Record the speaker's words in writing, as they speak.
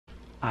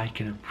I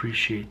can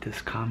appreciate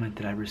this comment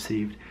that I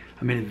received.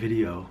 I made a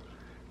video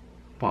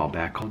a while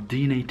back called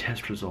DNA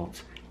Test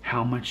Results.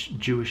 How much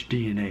Jewish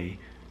DNA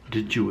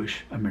did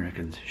Jewish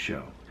Americans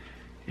show?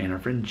 And our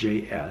friend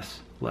JS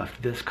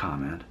left this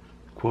comment,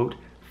 quote,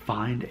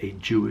 "Find a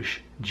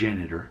Jewish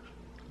janitor,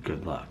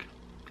 good luck,"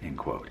 end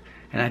quote.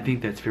 And I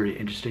think that's very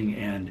interesting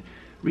and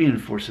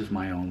reinforces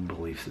my own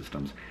belief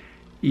systems.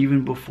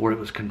 Even before it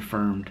was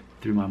confirmed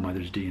through my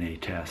mother's DNA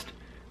test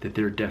that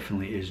there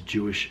definitely is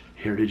Jewish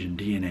heritage and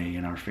DNA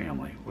in our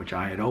family, which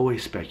I had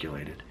always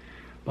speculated.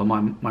 But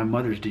my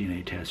mother's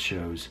DNA test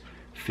shows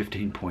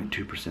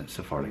 15.2%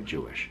 Sephardic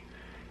Jewish.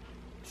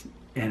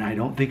 And I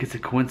don't think it's a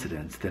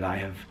coincidence that I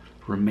have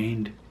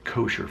remained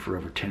kosher for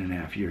over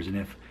 10.5 years.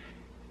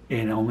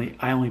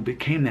 I only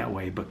became that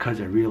way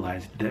because I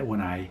realized that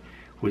when I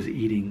was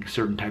eating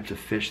certain types of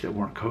fish that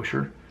weren't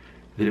kosher,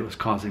 that it was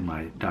causing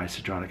my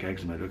diacidrotic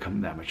eczema to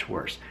become that much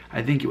worse.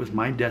 I think it was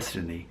my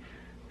destiny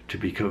to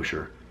be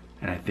kosher,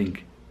 and I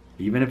think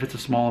even if it's a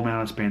small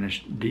amount of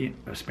Spanish,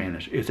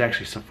 it's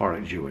actually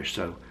Sephardic Jewish,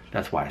 so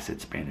that's why I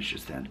said Spanish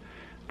just then.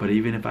 But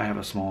even if I have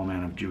a small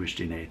amount of Jewish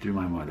DNA through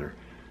my mother,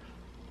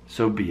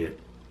 so be it.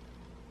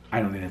 I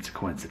don't think that's a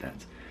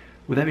coincidence.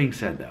 With that being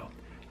said, though,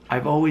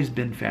 I've always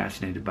been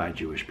fascinated by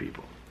Jewish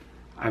people.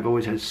 I've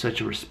always had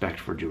such a respect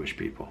for Jewish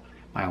people.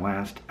 I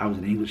was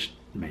an English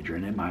major,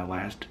 and in my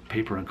last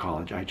paper in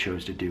college, I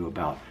chose to do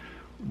about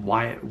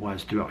why it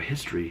was throughout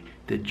history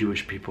that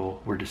Jewish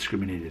people were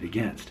discriminated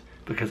against,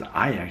 because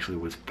I actually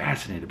was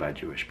fascinated by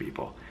Jewish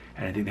people,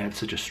 and I think they have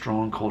such a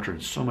strong culture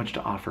and so much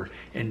to offer,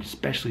 and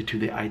especially to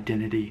the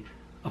identity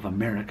of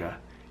America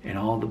and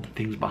all the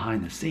things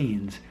behind the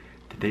scenes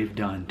that they've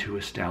done to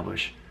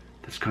establish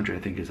this country, I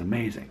think is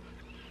amazing.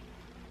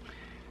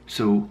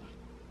 So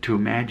to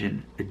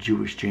imagine a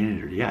Jewish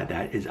janitor, yeah,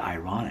 that is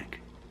ironic.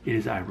 It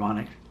is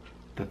ironic,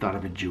 the thought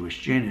of a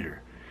Jewish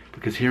janitor,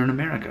 because here in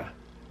America,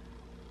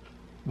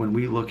 when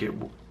we look at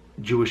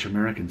Jewish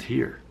Americans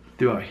here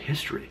throughout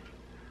history,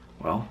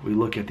 well, we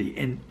look at the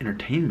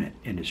entertainment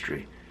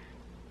industry,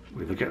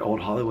 we look at old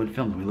Hollywood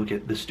films, we look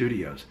at the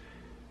studios.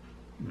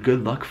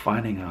 Good luck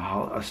finding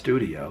a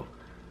studio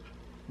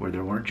where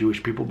there weren't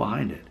Jewish people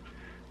behind it.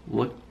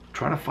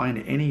 Try to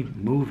find any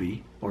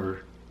movie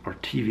or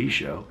TV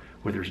show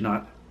where there's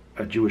not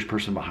a Jewish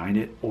person behind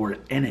it or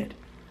in it.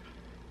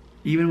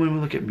 Even when we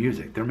look at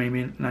music, there may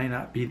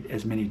not be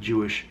as many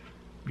Jewish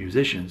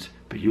musicians,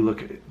 but you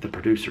look at the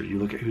producer, you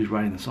look at who's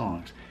writing the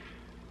songs,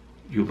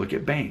 you look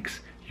at banks,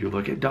 you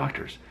look at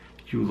doctors,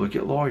 you look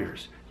at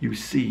lawyers, you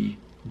see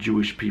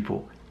Jewish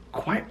people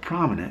quite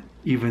prominent,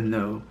 even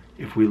though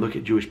if we look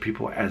at Jewish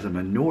people as a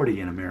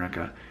minority in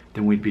America,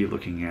 then we'd be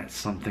looking at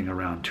something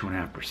around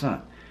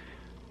 2.5%.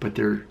 But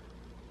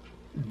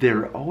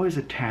they're always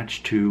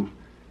attached to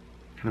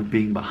kind of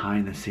being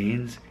behind the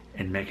scenes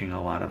and making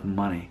a lot of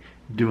money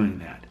doing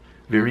that.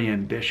 Very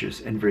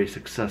ambitious and very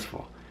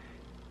successful,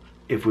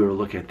 if we were to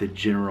look at the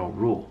general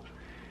rule.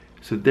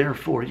 So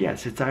therefore,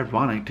 yes, it's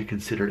ironic to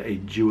consider a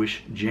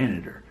Jewish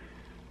janitor.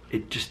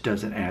 It just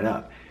doesn't add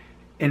up.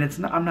 And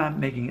I'm not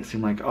making it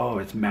seem like, oh,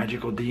 it's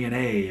magical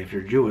DNA. If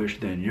you're Jewish,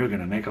 then you're going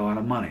to make a lot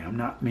of money. I'm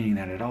not meaning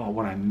that at all.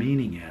 What I'm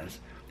meaning is,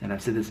 and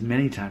I've said this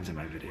many times in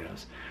my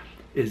videos,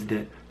 is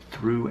that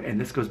and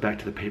this goes back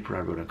to the paper I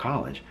wrote in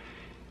college,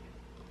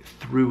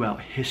 throughout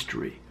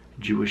history,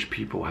 Jewish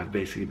people have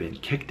basically been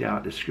kicked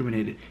out,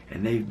 discriminated,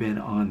 and they've been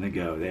on the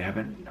go. They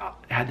haven't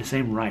had the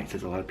same rights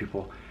as a lot of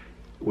people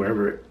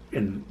wherever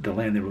in the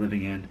land they were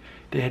living in.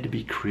 They had to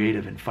be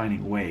creative in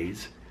finding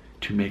ways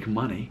to make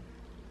money,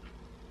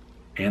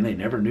 and they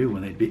never knew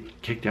when they'd be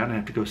kicked out and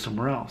have to go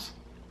somewhere else.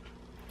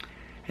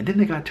 And then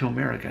they got to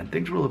America, and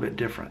things were a little bit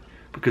different,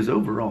 because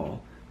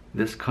overall,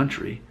 this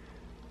country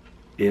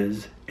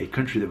is a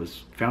country that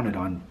was founded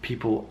on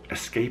people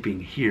escaping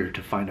here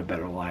to find a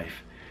better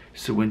life.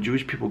 So when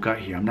Jewish people got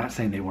here, I'm not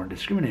saying they weren't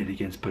discriminated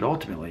against, but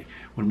ultimately,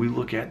 when we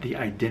look at the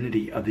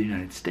identity of the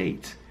United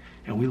States,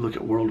 and we look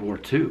at World War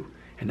II,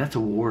 and that's a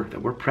war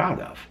that we're proud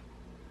of.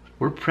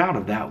 We're proud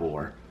of that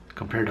war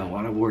compared to a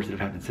lot of wars that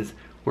have happened since.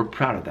 We're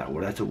proud of that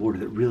war. That's a war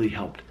that really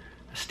helped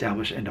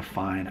establish and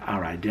define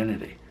our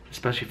identity,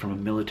 especially from a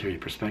military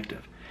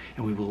perspective.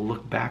 And we will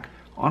look back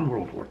on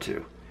World War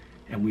II,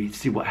 and we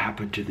see what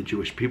happened to the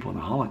Jewish people in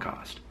the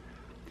Holocaust.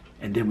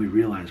 And then we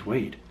realize,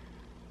 wait,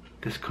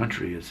 this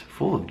country is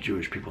full of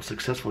Jewish people,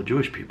 successful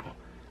Jewish people.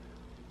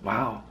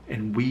 Wow.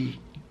 And we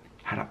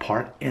had a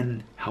part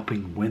in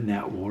helping win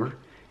that war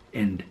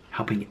and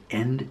helping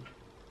end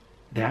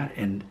that.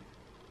 And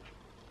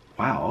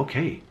wow,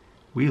 okay,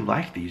 we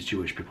like these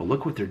Jewish people.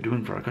 Look what they're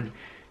doing for our country.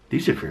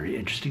 These are very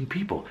interesting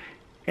people.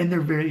 And they're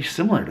very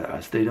similar to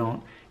us. They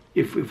don't,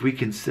 if we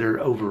consider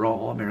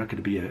overall America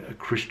to be a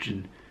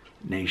Christian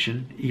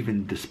nation,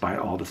 even despite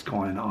all this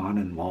going on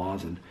and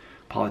laws and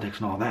politics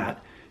and all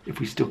that, if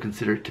we still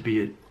consider it to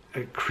be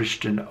a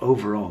Christian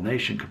overall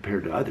nation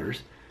compared to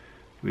others,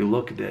 we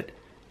look that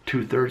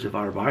 2/3 of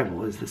our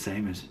Bible is the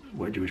same as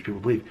what Jewish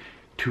people believe.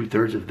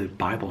 2/3 of the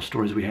Bible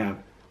stories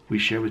we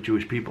share with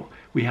Jewish people.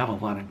 We have a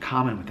lot in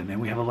common with them, and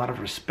we have a lot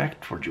of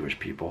respect for Jewish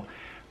people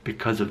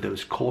because of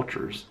those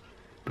cultures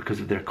because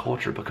of their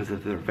culture, because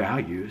of their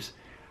values,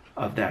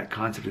 of that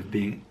concept of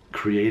being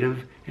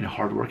creative and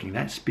hardworking.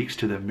 That speaks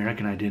to the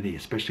American identity,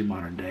 especially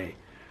modern day.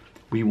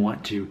 We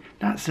want to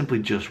not simply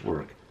just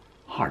work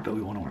hard, but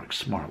we want to work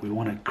smart. We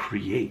want to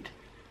create.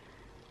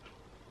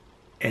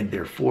 And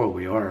therefore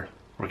we are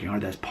working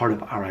hard. That's part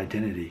of our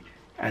identity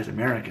as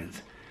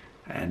Americans.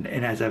 And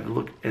as I've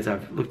looked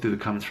through the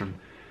comments from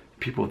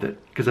people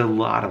that, because a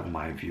lot of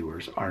my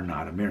viewers are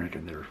not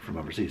American, they're from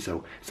overseas.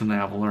 So something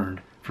I've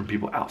learned from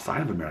people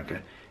outside of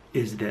America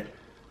is that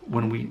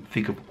when we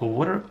think of, well,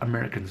 what are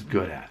Americans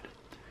good at?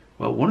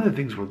 Well, one of the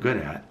things we're good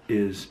at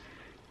is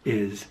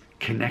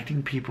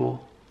connecting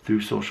people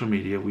through social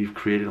media. We've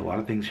created a lot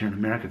of things here in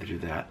America to do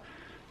that,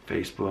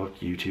 Facebook,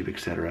 YouTube,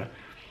 etc.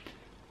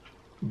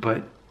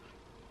 But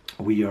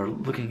we are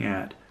looking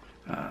at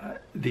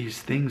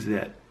these things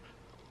that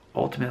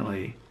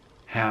ultimately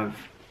have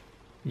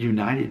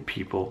united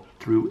people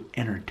through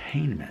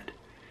entertainment.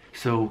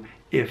 So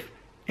if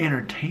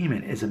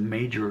entertainment is a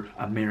major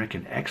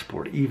American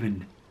export,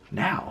 even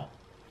now,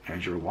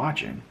 as you're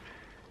watching,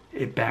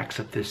 it backs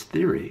up this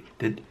theory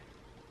that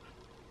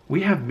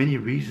we have many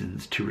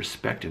reasons to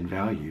respect and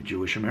value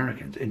Jewish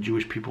Americans and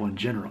Jewish people in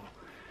general.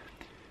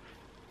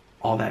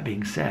 All that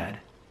being said,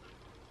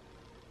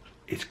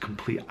 it's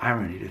complete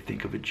irony to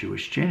think of a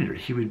Jewish janitor.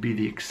 He would be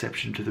the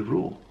exception to the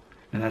rule.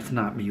 And that's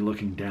not me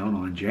looking down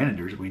on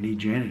janitors. We need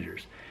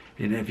janitors.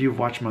 And if you've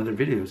watched my other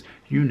videos,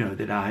 you know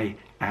that I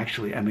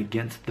actually am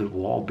against the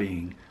wall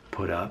being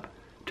put up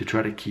to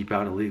try to keep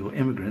out illegal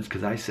immigrants,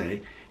 because I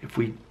say,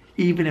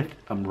 even if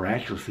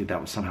miraculously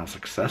that was somehow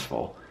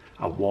successful,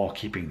 a wall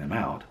keeping them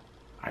out,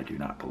 I do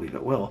not believe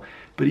it will.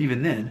 But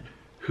even then,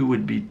 who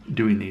would be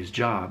doing these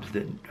jobs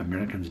that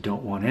Americans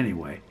don't want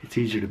anyway? It's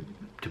easier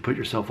to put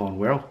yourself on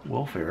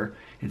welfare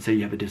and say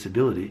you have a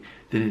disability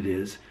than it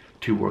is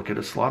to work at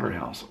a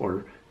slaughterhouse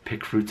or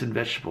pick fruits and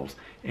vegetables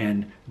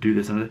and do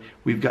this and that.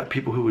 We've got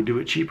people who would do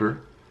it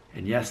cheaper,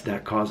 and yes,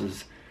 that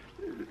causes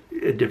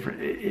a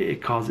different,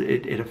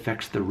 it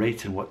affects the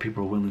rates and what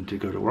people are willing to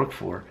go to work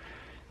for.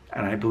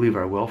 And I believe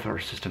our welfare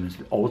system is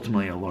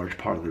ultimately a large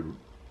part of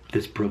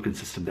this broken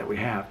system that we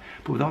have.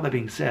 But with all that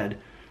being said,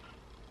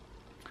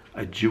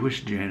 a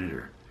Jewish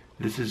janitor,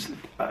 this is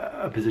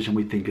a position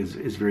we think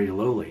is very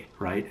lowly,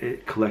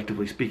 right?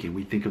 Collectively speaking,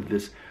 we think of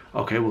this,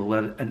 okay, we'll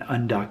let an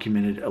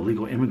undocumented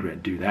illegal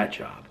immigrant do that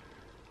job.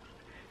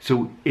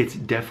 So it's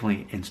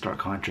definitely in stark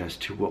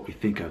contrast to what we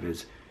think of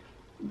as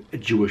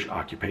Jewish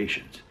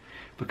occupations,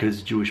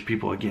 because Jewish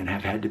people, again,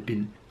 have had to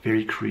be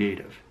very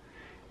creative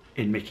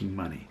in making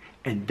money.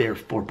 And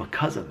therefore,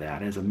 because of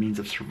that, as a means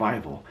of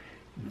survival,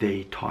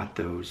 they taught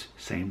those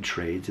same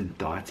trades and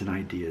thoughts and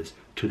ideas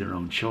to their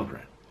own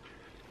children.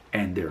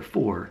 And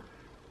therefore,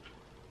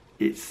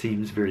 it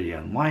seems very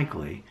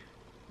unlikely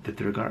that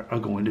there are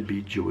going to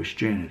be Jewish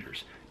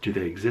janitors. Do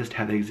they exist?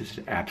 Have they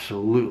existed?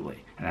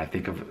 Absolutely. And I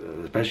think of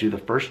especially the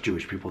first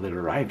Jewish people that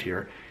arrived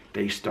here,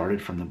 they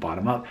started from the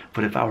bottom up.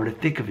 But if I were to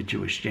think of a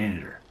Jewish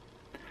janitor,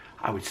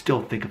 I would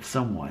still think of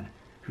someone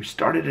who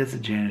started as a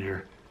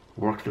janitor,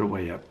 worked their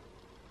way up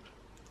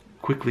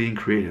quickly and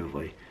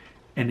creatively,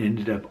 and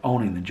ended up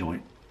owning the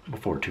joint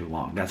before too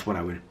long. That's what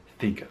I would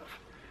think of.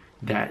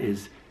 That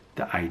is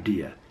the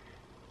idea.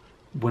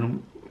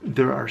 When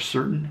there are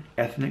certain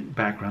ethnic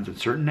backgrounds and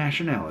certain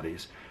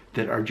nationalities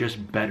that are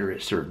just better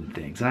at certain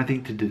things, and I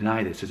think to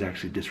deny this is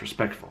actually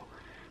disrespectful.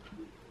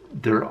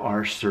 There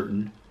are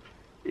certain,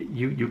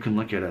 you can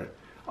look at a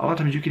lot of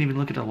times you can even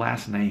look at a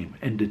last name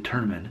and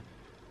determine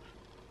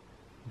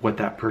what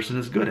that person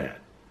is good at.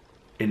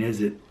 And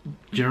is it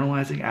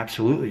generalizing?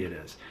 Absolutely it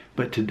is.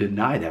 But to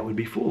deny that would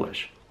be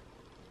foolish.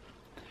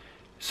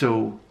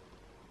 So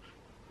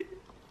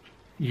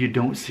you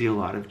don't see a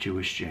lot of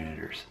Jewish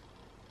janitors.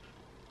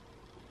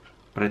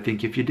 But I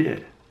think if you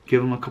did,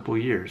 give them a couple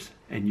of years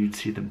and you'd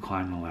see them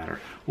climb the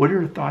ladder. What are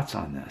your thoughts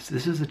on this?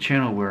 This is a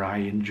channel where I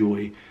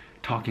enjoy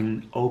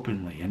talking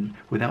openly and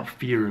without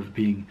fear of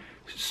being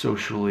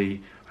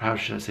socially, how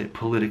should I say,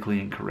 politically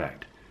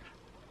incorrect.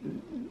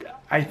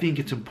 I think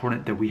it's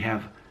important that we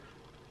have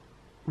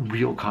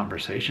real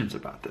conversations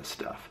about this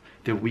stuff,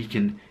 that we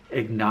can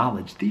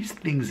acknowledge these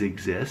things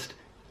exist.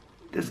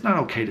 It's not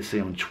okay to say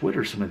on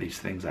Twitter some of these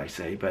things I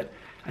say, but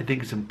I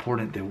think it's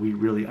important that we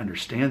really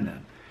understand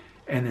them.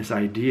 And this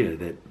idea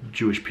that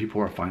Jewish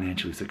people are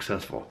financially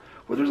successful,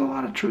 well, there's a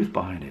lot of truth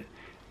behind it,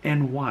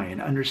 and why,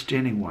 and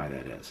understanding why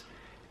that is.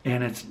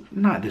 And it's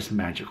not this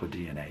magical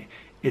DNA.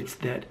 It's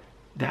that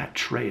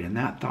trait and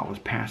that thought was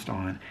passed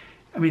on.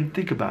 I mean,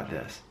 think about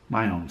this.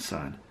 My own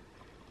son,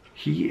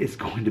 he is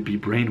going to be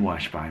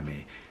brainwashed by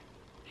me.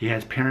 He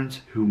has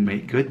parents who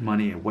make good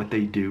money at what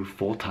they do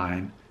full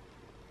time,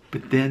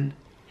 but then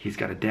he's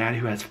got a dad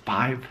who has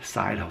 5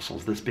 side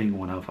hustles, this being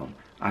one of them.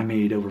 I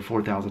made over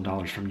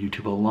 $4,000 from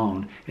YouTube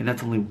alone, and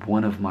that's only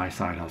one of my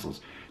side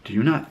hustles. Do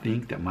you not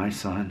think that my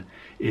son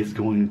is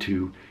going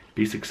to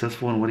be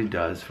successful in what he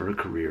does for a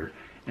career,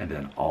 and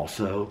then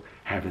also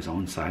have his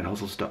own side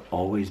hustles to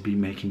always be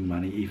making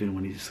money even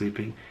when he's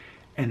sleeping?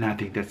 And I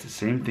think that's the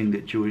same thing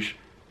that Jewish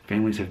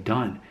families have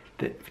done.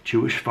 that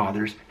Jewish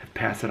fathers have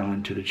passed it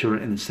on to their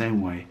children in the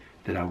same way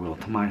that I will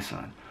to my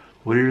son.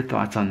 What are your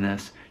thoughts on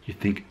this? You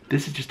think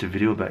this is just a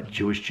video about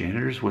Jewish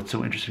janitors? What's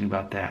so interesting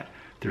about that?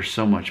 There's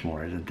so much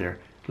more, isn't there?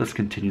 Let's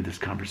continue this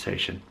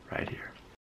conversation right here.